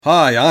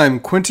Hi,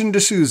 I'm Quentin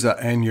D'Souza,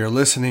 and you're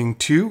listening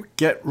to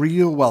Get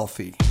Real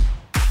Wealthy.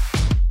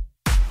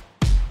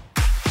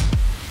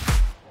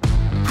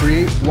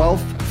 Create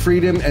wealth,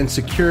 freedom, and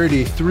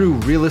security through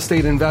real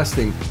estate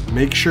investing.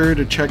 Make sure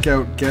to check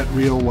out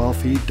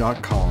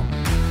getrealwealthy.com.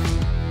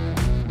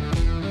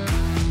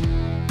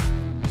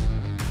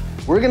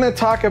 We're going to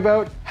talk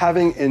about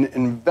having an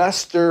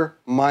investor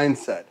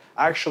mindset,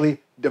 actually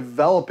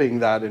developing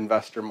that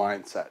investor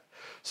mindset.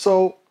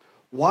 So,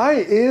 why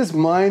is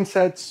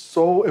mindset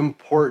so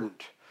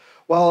important?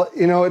 Well,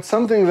 it's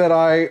something that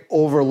I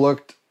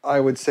overlooked, I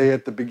would say,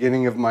 at the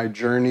beginning of my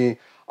journey.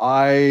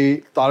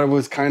 I thought it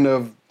was kind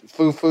of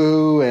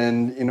foo-foo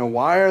and,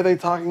 why are they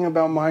talking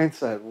about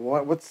mindset?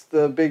 What's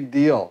the big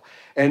deal?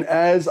 And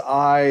as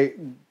I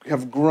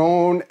have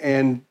grown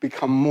and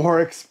become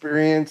more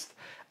experienced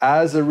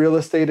as a real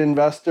estate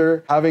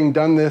investor, having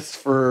done this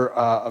for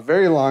a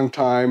very long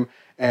time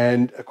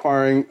and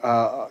acquiring,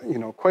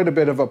 quite a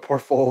bit of a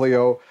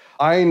portfolio,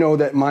 I know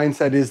that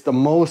mindset is the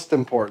most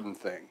important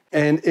thing.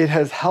 And it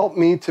has helped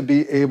me to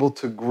be able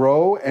to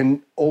grow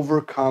and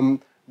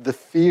overcome the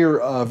fear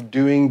of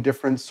doing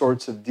different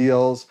sorts of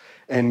deals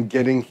and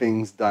getting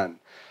things done.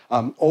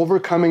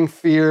 Overcoming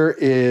fear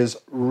is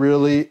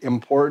really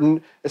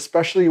important,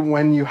 especially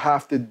when you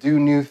have to do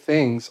new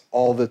things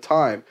all the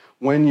time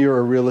when you're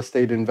a real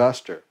estate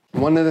investor.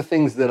 One of the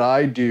things that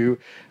I do,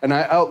 and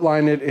I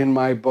outline it in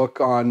my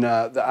book on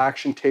the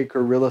Action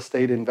Taker Real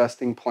Estate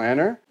Investing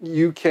Planner.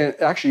 You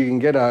can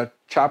get a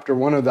chapter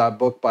 1 of that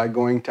book by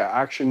going to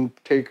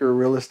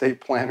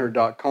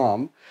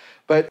actiontakerrealestateplanner.com.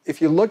 But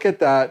if you look at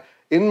that,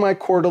 in my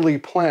quarterly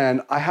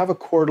plan, I have a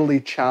quarterly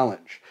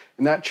challenge.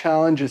 And that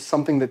challenge is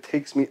something that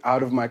takes me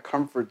out of my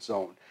comfort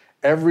zone.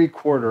 Every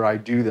quarter I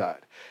do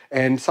that.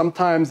 And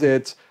sometimes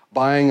it's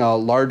buying a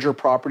larger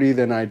property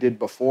than I did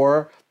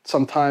before.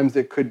 Sometimes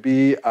it could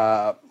be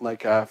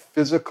like a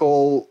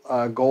physical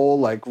goal,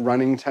 like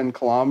running 10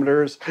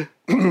 kilometers.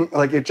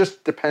 Like it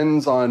just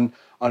depends on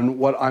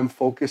what I'm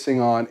focusing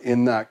on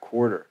in that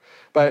quarter.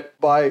 But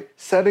by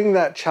setting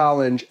that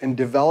challenge and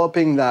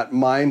developing that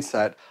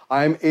mindset,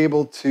 I'm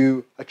able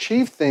to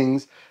achieve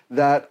things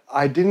that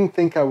I didn't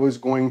think I was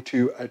going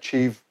to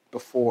achieve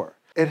before.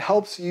 It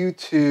helps you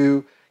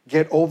to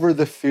get over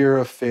the fear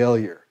of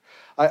failure.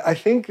 I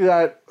think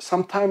that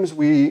sometimes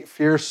we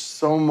fear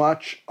so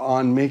much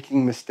on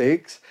making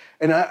mistakes,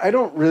 and I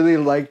don't really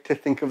like to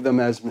think of them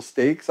as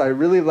mistakes. I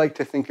really like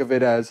to think of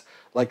it as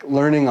like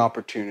learning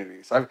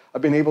opportunities. I've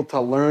been able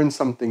to learn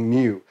something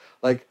new.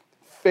 Like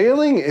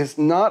failing is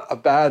not a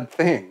bad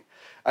thing.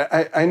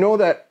 I know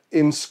that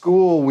in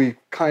school we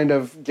kind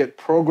of get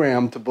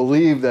programmed to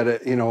believe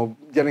that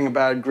getting a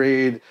bad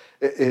grade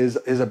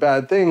is a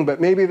bad thing, but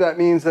maybe that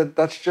means that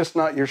that's just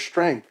not your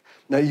strength.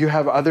 That you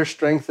have other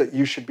strengths that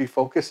you should be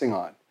focusing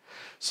on.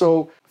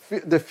 So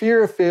the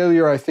fear of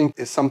failure, I think,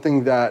 is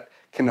something that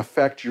can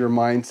affect your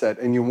mindset,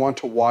 and you want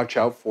to watch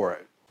out for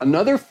it.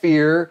 Another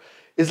fear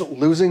is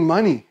losing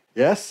money.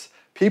 Yes,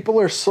 people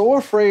are so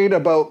afraid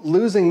about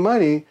losing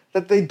money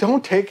that they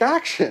don't take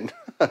action.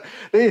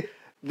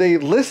 They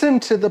listen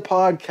to the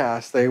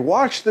podcast, they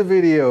watch the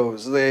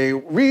videos, they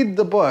read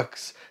the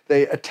books,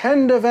 they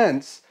attend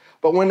events,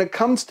 but when it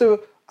comes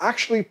to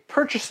actually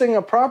purchasing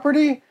a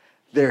property,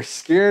 they're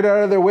scared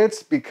out of their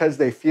wits because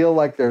they feel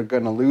like they're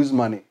going to lose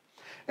money.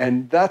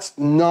 And that's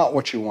not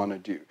what you want to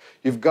do.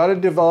 You've got to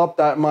develop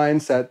that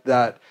mindset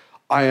that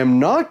I am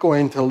not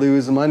going to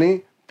lose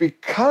money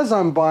because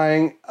I'm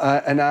buying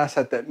an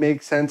asset that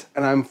makes sense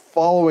and I'm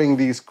following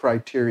these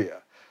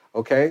criteria,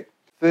 okay?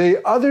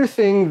 The other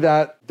thing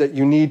that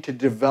you need to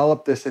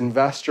develop this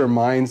investor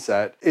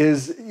mindset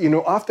is,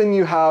 often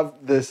you have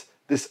this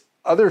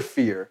other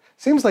fear.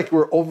 Seems like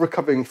we're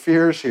overcoming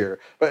fears here,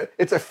 but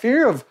it's a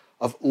fear of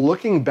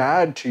looking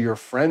bad to your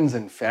friends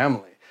and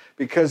family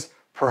because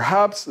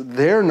perhaps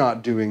they're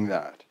not doing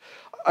that.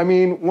 I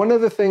mean, one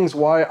of the things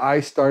why I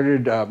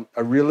started a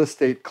real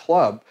estate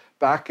club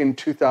back in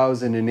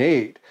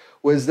 2008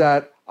 was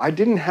that I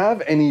didn't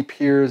have any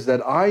peers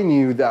that I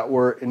knew that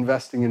were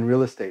investing in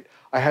real estate.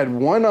 I had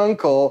one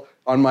uncle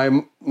on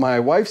my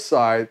wife's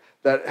side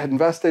that had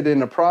invested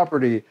in a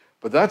property,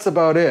 but that's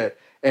about it.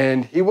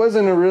 And he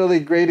wasn't a really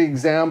great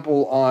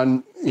example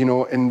on,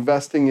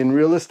 investing in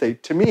real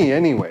estate, to me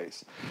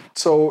anyways.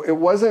 So it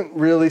wasn't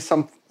really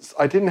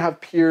I didn't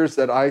have peers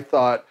that I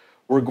thought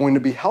were going to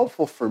be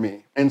helpful for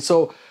me. And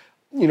so,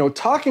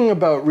 talking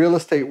about real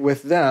estate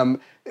with them,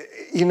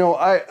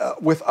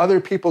 with other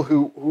people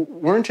who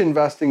weren't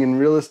investing in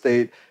real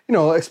estate,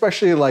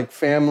 especially like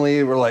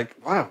family, were like,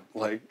 wow,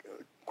 like,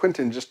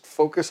 Quentin, just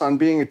focus on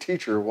being a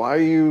teacher. Why are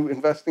you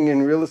investing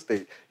in real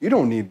estate? You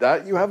don't need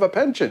that. You have a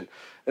pension.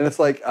 And it's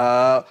like,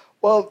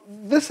 well,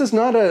 this is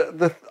not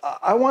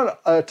I want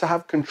to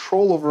have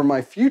control over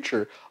my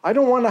future. I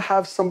don't want to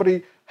have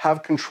somebody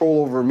have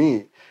control over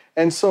me.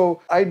 And so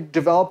I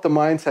developed a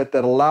mindset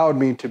that allowed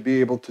me to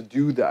be able to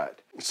do that.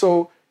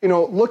 So,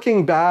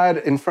 looking bad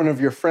in front of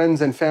your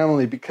friends and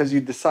family because you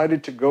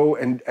decided to go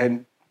and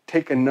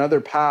take another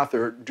path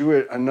or do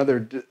another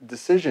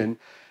decision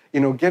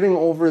getting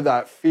over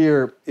that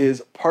fear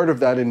is part of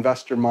that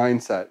investor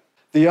mindset.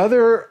 The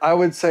other, I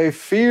would say,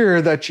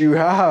 fear that you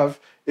have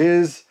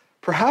is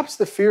perhaps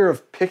the fear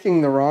of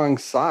picking the wrong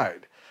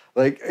side.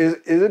 Like, is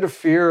it a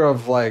fear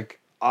of like,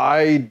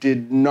 I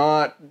did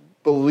not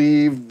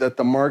believe that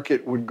the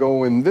market would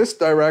go in this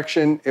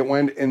direction, it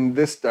went in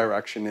this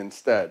direction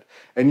instead,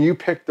 and you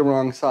picked the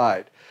wrong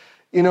side.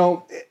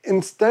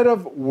 Instead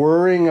of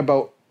worrying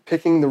about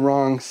picking the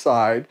wrong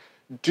side,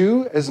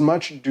 do as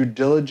much due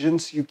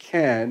diligence you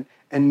can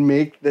and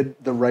make the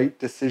right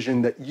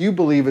decision that you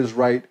believe is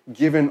right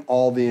given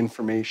all the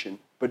information,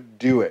 but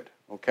do it,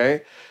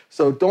 okay?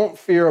 So don't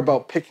fear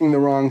about picking the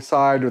wrong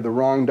side or the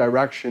wrong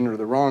direction or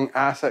the wrong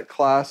asset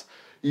class.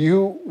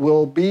 You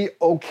will be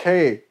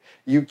okay.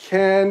 You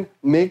can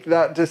make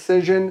that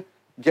decision,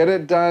 get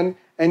it done,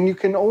 and you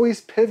can always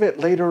pivot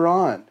later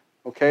on,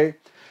 okay?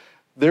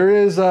 There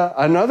is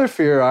another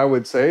fear, I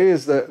would say,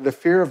 is the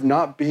fear of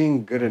not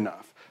being good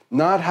enough,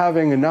 not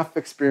having enough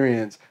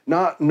experience,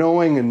 not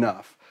knowing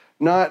enough,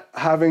 not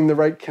having the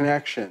right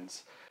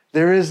connections.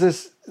 There is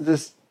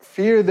this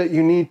fear that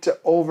you need to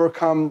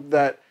overcome,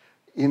 that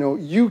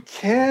you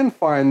can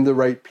find the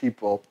right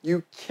people,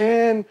 you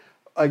can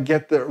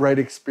get the right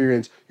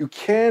experience, you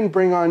can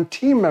bring on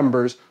team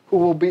members who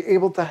will be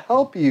able to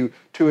help you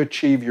to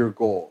achieve your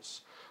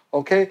goals.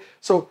 Okay,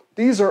 so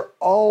these are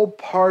all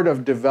part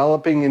of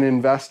developing an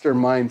investor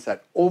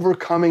mindset,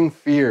 overcoming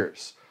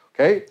fears.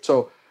 Okay,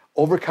 so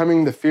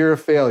overcoming the fear of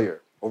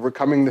failure,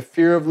 overcoming the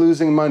fear of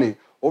losing money,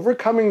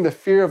 overcoming the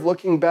fear of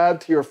looking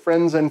bad to your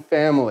friends and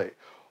family,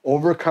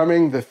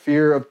 overcoming the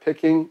fear of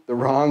picking the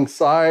wrong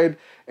side,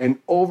 and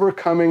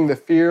overcoming the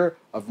fear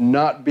of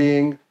not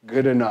being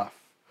good enough.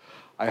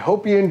 I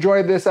hope you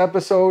enjoyed this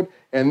episode,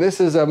 and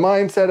this is a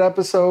mindset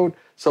episode,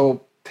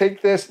 so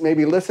take this,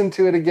 maybe listen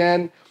to it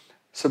again,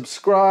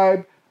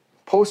 subscribe,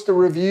 post a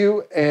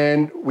review,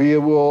 and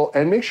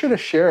make sure to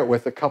share it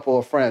with a couple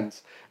of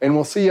friends. And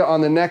we'll see you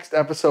on the next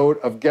episode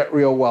of Get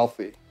Real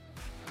Wealthy.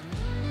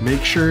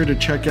 Make sure to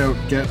check out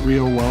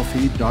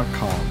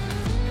getrealwealthy.com.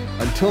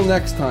 Until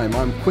next time,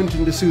 I'm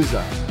Quentin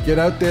D'Souza. Get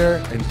out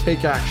there and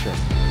take action.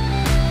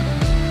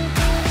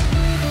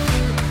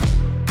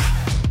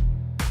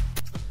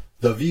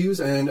 The views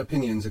and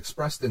opinions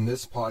expressed in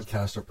this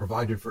podcast are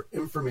provided for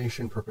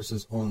information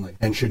purposes only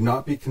and should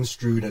not be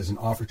construed as an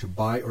offer to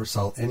buy or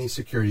sell any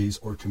securities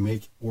or to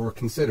make or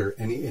consider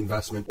any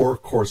investment or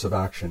course of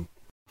action.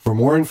 For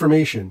more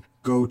information,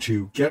 go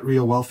to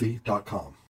getrealwealthy.com.